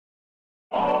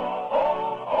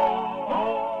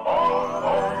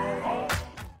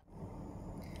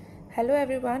Hello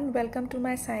everyone, welcome to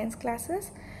my science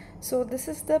classes. So this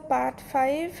is the part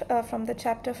 5 from the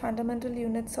chapter Fundamental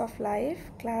Units of Life,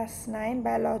 class 9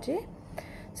 biology.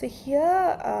 So here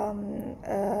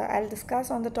I'll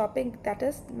discuss on the topic that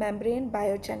is membrane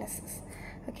biogenesis.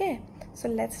 Okay, so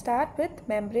let's start with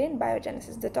membrane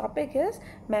biogenesis. The topic is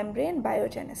membrane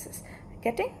biogenesis.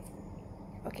 Getting?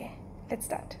 Okay, let's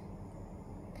start.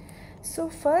 So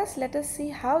first let us see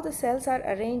how the cells are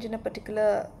arranged in a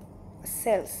particular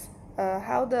cells.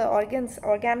 How the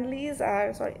organelles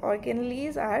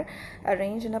are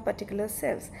arranged in a particular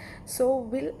cells. So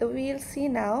we'll see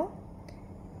now.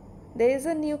 There is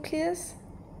a nucleus.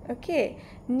 Okay,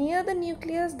 near the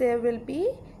nucleus there will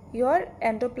be your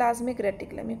endoplasmic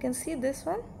reticulum. You can see this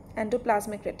one,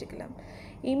 endoplasmic reticulum.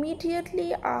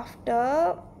 Immediately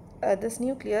after this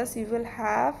nucleus you will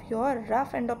have your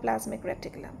rough endoplasmic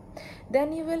reticulum.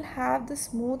 Then you will have the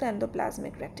smooth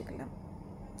endoplasmic reticulum.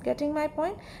 Getting my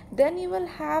point? Then you will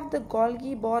have the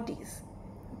Golgi bodies.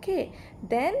 Okay,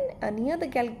 then near the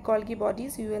Golgi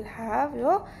bodies you will have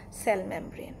your cell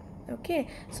membrane. Okay,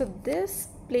 so this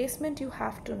placement you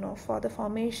have to know for the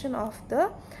formation of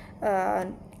the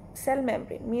cell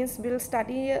membrane. Means we'll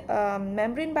study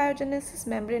membrane biogenesis.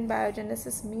 Membrane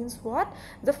biogenesis means what?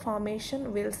 The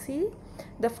formation, we'll see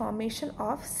the formation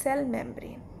of cell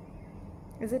membrane.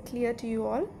 Is it clear to you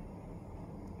all?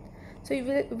 So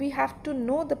we have to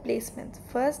know the placement.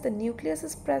 First the nucleus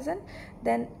is present,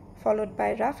 then followed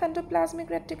by rough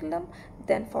endoplasmic reticulum,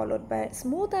 then followed by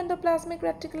smooth endoplasmic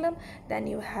reticulum, then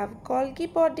you have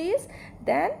Golgi bodies,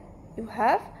 then you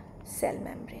have cell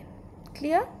membrane.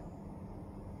 Clear?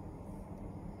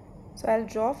 So I'll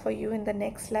draw for you in the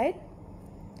next slide.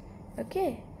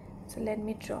 Okay, so let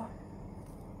me draw.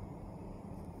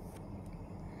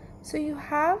 So you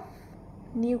have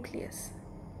nucleus.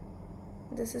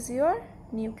 This is your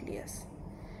nucleus.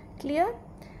 Clear?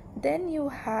 Then you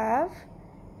have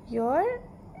your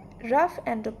rough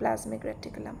endoplasmic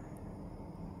reticulum.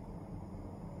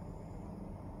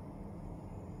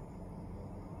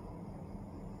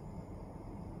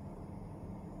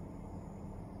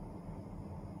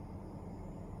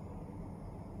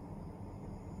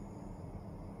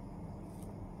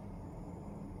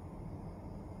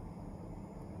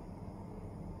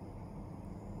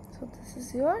 So this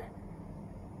is your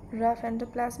rough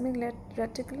endoplasmic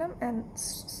reticulum, and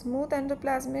smooth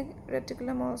endoplasmic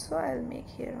reticulum also I'll make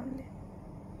here only.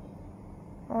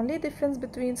 Only difference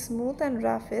between smooth and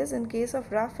rough is, in case of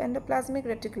rough endoplasmic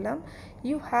reticulum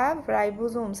you have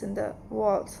ribosomes in the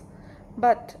walls,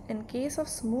 but in case of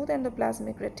smooth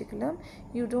endoplasmic reticulum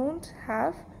you don't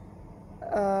have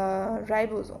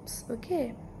ribosomes.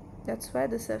 Okay, that's why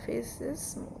the surface is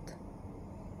smooth.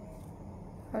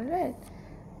 Alright,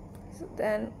 so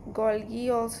then Golgi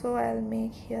also I'll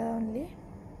make here only.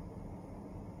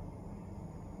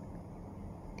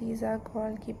 These are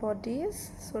Golgi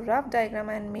bodies. So rough diagram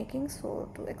I am making so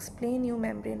to explain you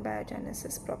membrane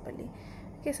biogenesis properly.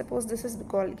 Okay, suppose this is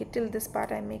Golgi, till this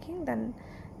part I am making, then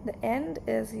the end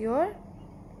is your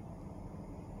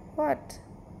what?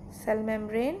 Cell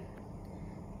membrane.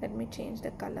 Let me change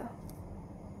the color.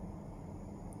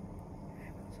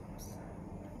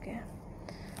 Okay,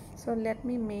 so let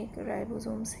me make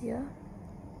ribosomes here.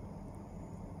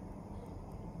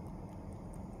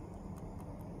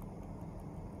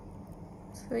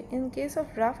 So in case of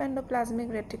rough endoplasmic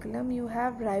reticulum you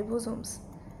have ribosomes.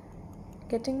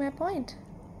 Getting my point?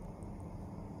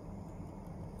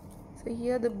 So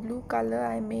here the blue color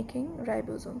I am making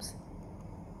ribosomes.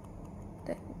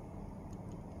 Then,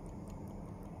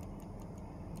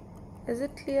 is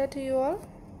it clear to you all?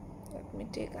 Let me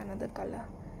take another color,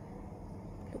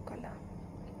 blue color.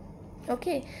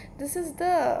 Okay, this is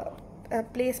the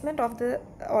placement of the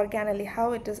organelle,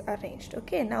 how it is arranged.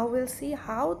 Okay, now we'll see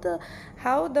how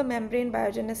the membrane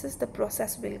biogenesis, the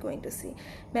process we're going to see.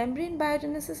 Membrane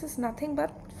biogenesis is nothing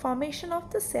but formation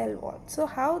of the cell wall. So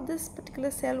how this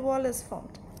particular cell wall is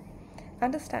formed,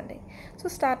 understanding. So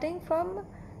starting from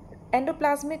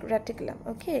endoplasmic reticulum.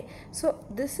 Okay, so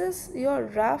this is your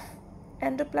rough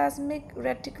endoplasmic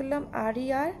reticulum,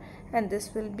 RER, and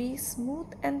this will be smooth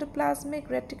endoplasmic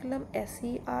reticulum,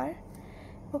 SER.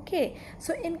 Okay,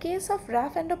 so in case of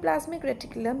rough endoplasmic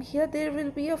reticulum, here there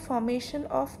will be a formation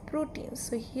of proteins.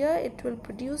 So here it will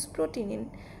produce protein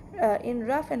in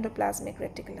rough endoplasmic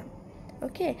reticulum.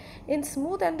 Okay, in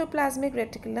smooth endoplasmic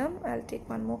reticulum, I'll take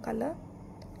one more color.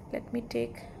 Let me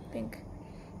take pink.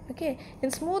 Okay, in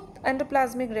smooth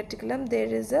endoplasmic reticulum there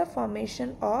is a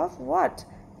formation of what?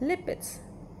 Lipids.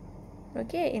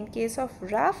 Okay, in case of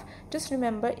rough, just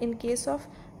remember, in case of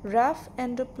rough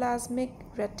endoplasmic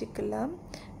reticulum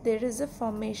there is a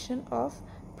formation of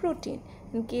protein.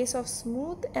 In case of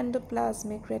smooth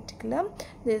endoplasmic reticulum,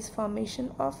 there is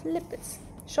formation of lipids.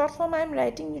 Short form I am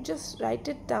writing, you just write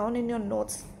it down in your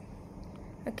notes.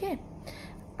 Okay,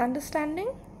 understanding?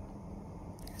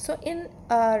 So in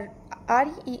RER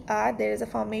there is a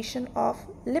formation of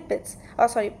lipids,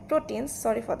 proteins,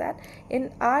 sorry for that.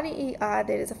 In RER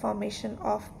there is a formation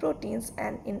of proteins,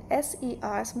 and in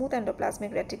SER, smooth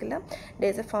endoplasmic reticulum, there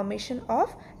is a formation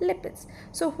of lipids.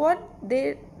 So what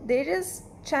there is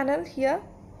channel here,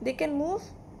 they can move.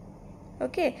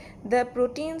 Okay, the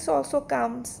proteins also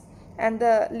comes and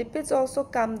the lipids also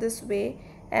come this way,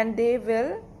 and they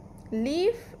will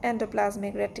leave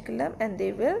endoplasmic reticulum and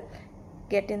they will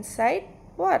get inside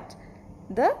what?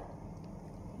 The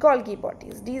Golgi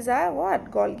bodies. These are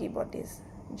what? Golgi bodies.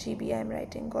 GB I am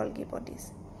writing Golgi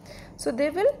bodies. So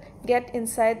they will get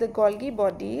inside the Golgi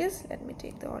bodies. Let me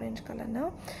take the orange color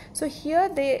now. So here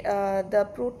the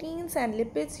proteins and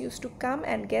lipids used to come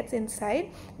and get inside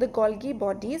the Golgi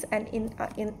bodies, and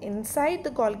inside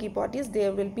the Golgi bodies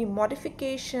there will be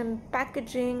modification,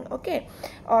 packaging, okay,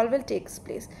 all will takes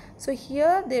place. So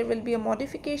here there will be a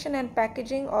modification and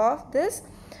packaging of this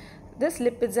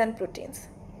lipids and proteins.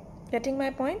 Getting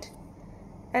my point?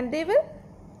 And they will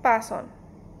pass on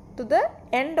to the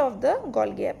end of the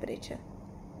Golgi apparatus.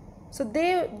 So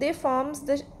they forms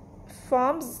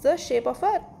the shape of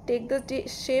the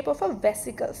shape of a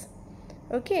vesicles.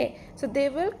 Okay, so they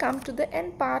will come to the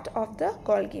end part of the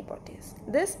Golgi bodies.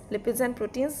 This lipids and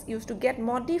proteins used to get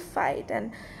modified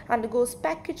and undergoes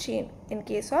packaging in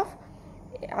case of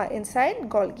inside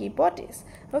Golgi bodies.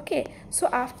 Okay, so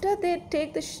after they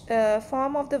take the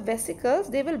form of the vesicles,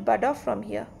 they will bud off from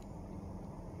here.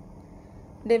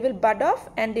 They will bud off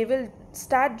and they will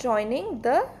start joining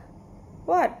the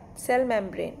what? Cell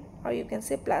membrane, or you can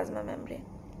say plasma membrane.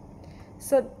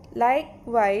 So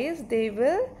likewise they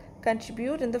will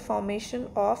contribute in the formation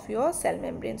of your cell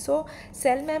membrane. So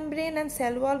cell membrane and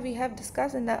cell wall we have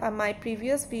discussed in my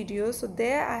previous videos. So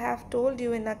there I have told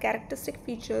you in the characteristic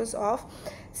features of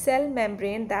cell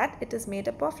membrane that it is made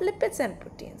up of lipids and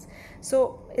proteins.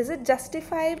 So is it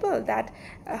justifiable that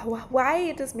why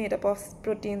it is made up of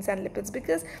proteins and lipids?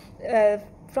 Because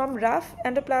from rough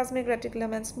endoplasmic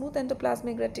reticulum and smooth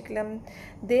endoplasmic reticulum,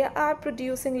 they are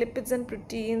producing lipids and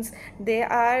proteins. They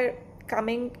are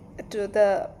coming to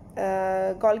the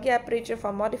Golgi apparatus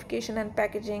for modification and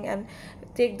packaging and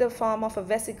take the form of a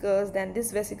vesicles. Then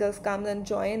this vesicles comes and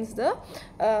joins the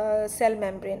cell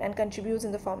membrane and contributes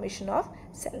in the formation of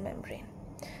cell membrane.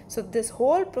 So this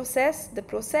whole process, the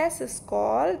process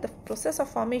of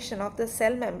formation of the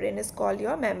cell membrane is called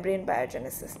your membrane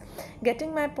biogenesis.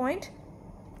 Getting my point?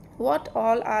 What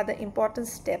all are the important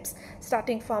steps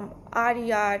starting from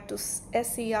RER to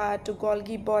SER to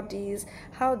Golgi bodies,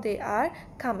 how they are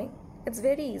coming? It's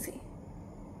very easy.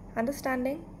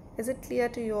 Understanding? Is it clear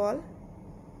to you all?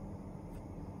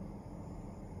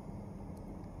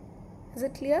 Is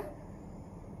it clear?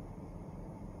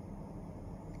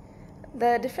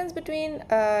 The difference between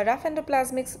rough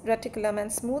endoplasmic reticulum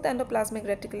and smooth endoplasmic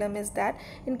reticulum is that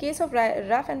in case of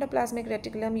rough endoplasmic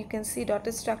reticulum, you can see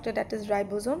dotted structure, that is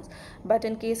ribosomes, but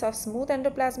in case of smooth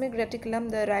endoplasmic reticulum,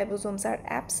 the ribosomes are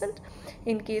absent.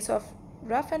 In case of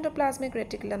rough endoplasmic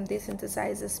reticulum, they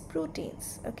synthesizes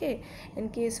proteins. Okay, in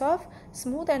case of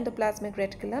smooth endoplasmic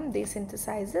reticulum, they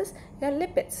synthesizes your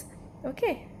lipids.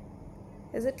 Okay,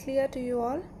 is it clear to you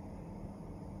all?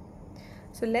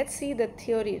 So let's see the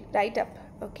theory write-up.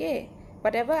 Okay,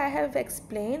 whatever I have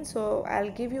explained, so I'll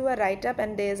give you a write-up,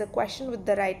 and there is a question with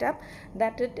the write-up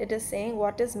that it is saying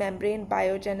what is membrane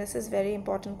biogenesis. Very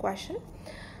important question.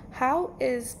 How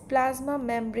is plasma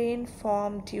membrane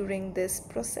formed during this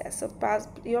process? So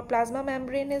your plasma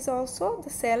membrane is also the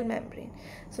cell membrane.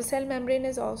 So cell membrane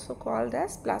is also called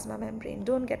as plasma membrane.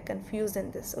 Don't get confused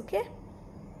in this. Okay,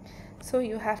 so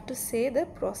you have to say the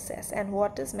process and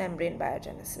what is membrane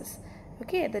biogenesis.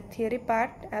 Okay, the theory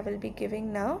part I will be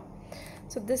giving now.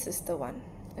 So this is the one.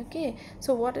 Okay,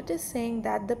 so what it is saying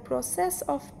that the process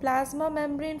of plasma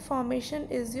membrane formation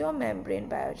is your membrane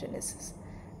biogenesis.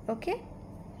 Okay,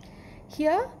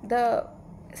 here the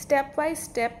step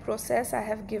process I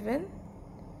have given.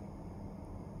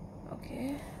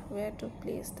 Okay, where to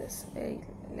place this? Let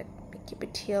me keep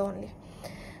it here only.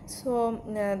 So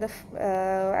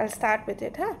I'll start with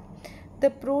it.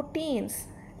 The proteins,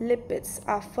 lipids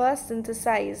are first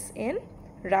synthesized in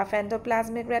rough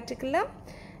endoplasmic reticulum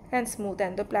and smooth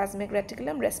endoplasmic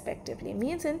reticulum respectively.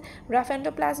 Means in rough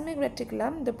endoplasmic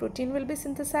reticulum the protein will be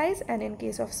synthesized, and in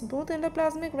case of smooth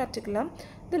endoplasmic reticulum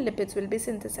the lipids will be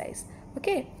synthesized.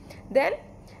 Okay, then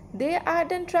they are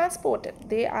then transported.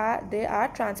 They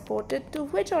are transported to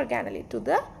which organelle? To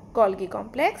the Golgi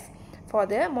complex for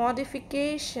their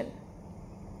modification,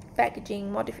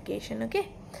 packaging modification. Okay,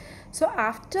 so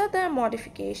after their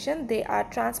modification, they are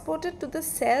transported to the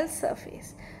cell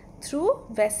surface through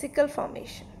vesicle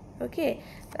formation. Okay,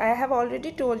 I have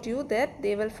already told you that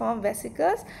they will form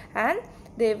vesicles and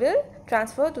they will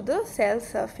transfer to the cell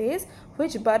surface,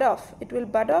 which bud off. It will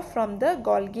bud off from the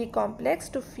Golgi complex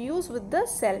to fuse with the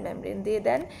cell membrane. They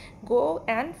then go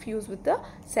and fuse with the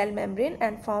cell membrane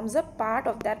and forms a part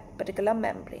of that particular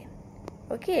membrane.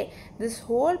 Okay, this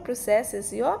whole process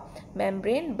is your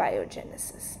membrane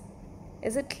biogenesis.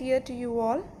 Is it clear to you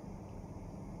all?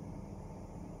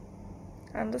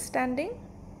 Understanding?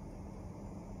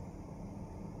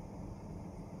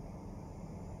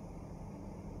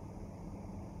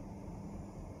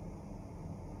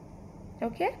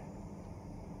 Okay.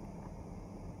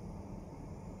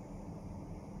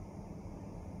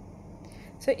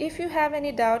 So if you have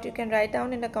any doubt, you can write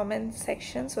down in the comment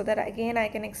section so that again I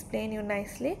can explain you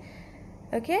nicely.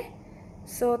 Okay.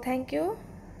 So thank you,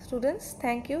 students.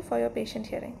 Thank you for your patient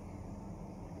hearing.